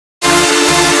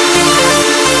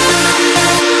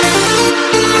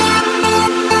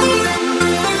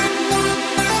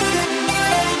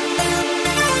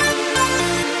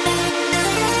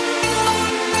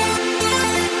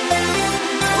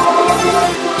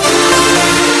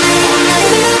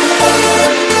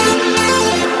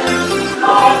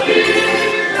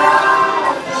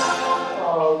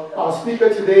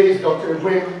today is Dr.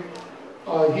 Ibrahim.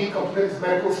 He completed his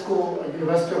medical school at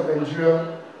University of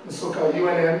Nigeria, Nsukka,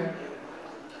 UNN,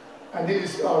 and did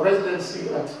his residency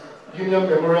at Union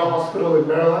Memorial Hospital in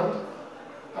Maryland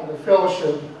and a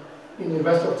fellowship in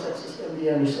University of Texas,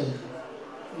 MD Anderson.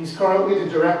 He's currently the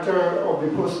director of the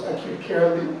post-acute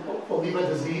care for liver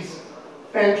disease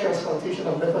and transplantation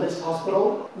at Methodist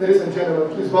Hospital. Ladies and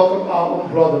gentlemen, please welcome our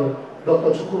own brother,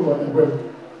 Dr. Chukwuma Ibrahim.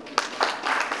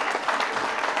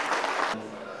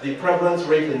 The prevalence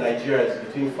rate in Nigeria is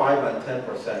between 5 and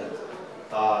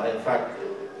 10%. In fact,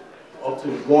 up to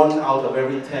 1 out of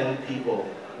every 10 people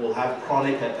will have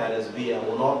chronic hepatitis B and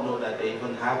will not know that they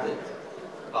even have it.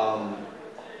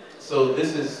 So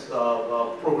this is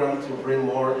a program to bring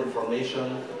more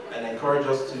information and encourage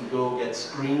us to go get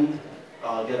screened,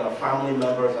 get our family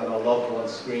members and our loved ones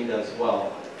screened as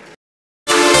well.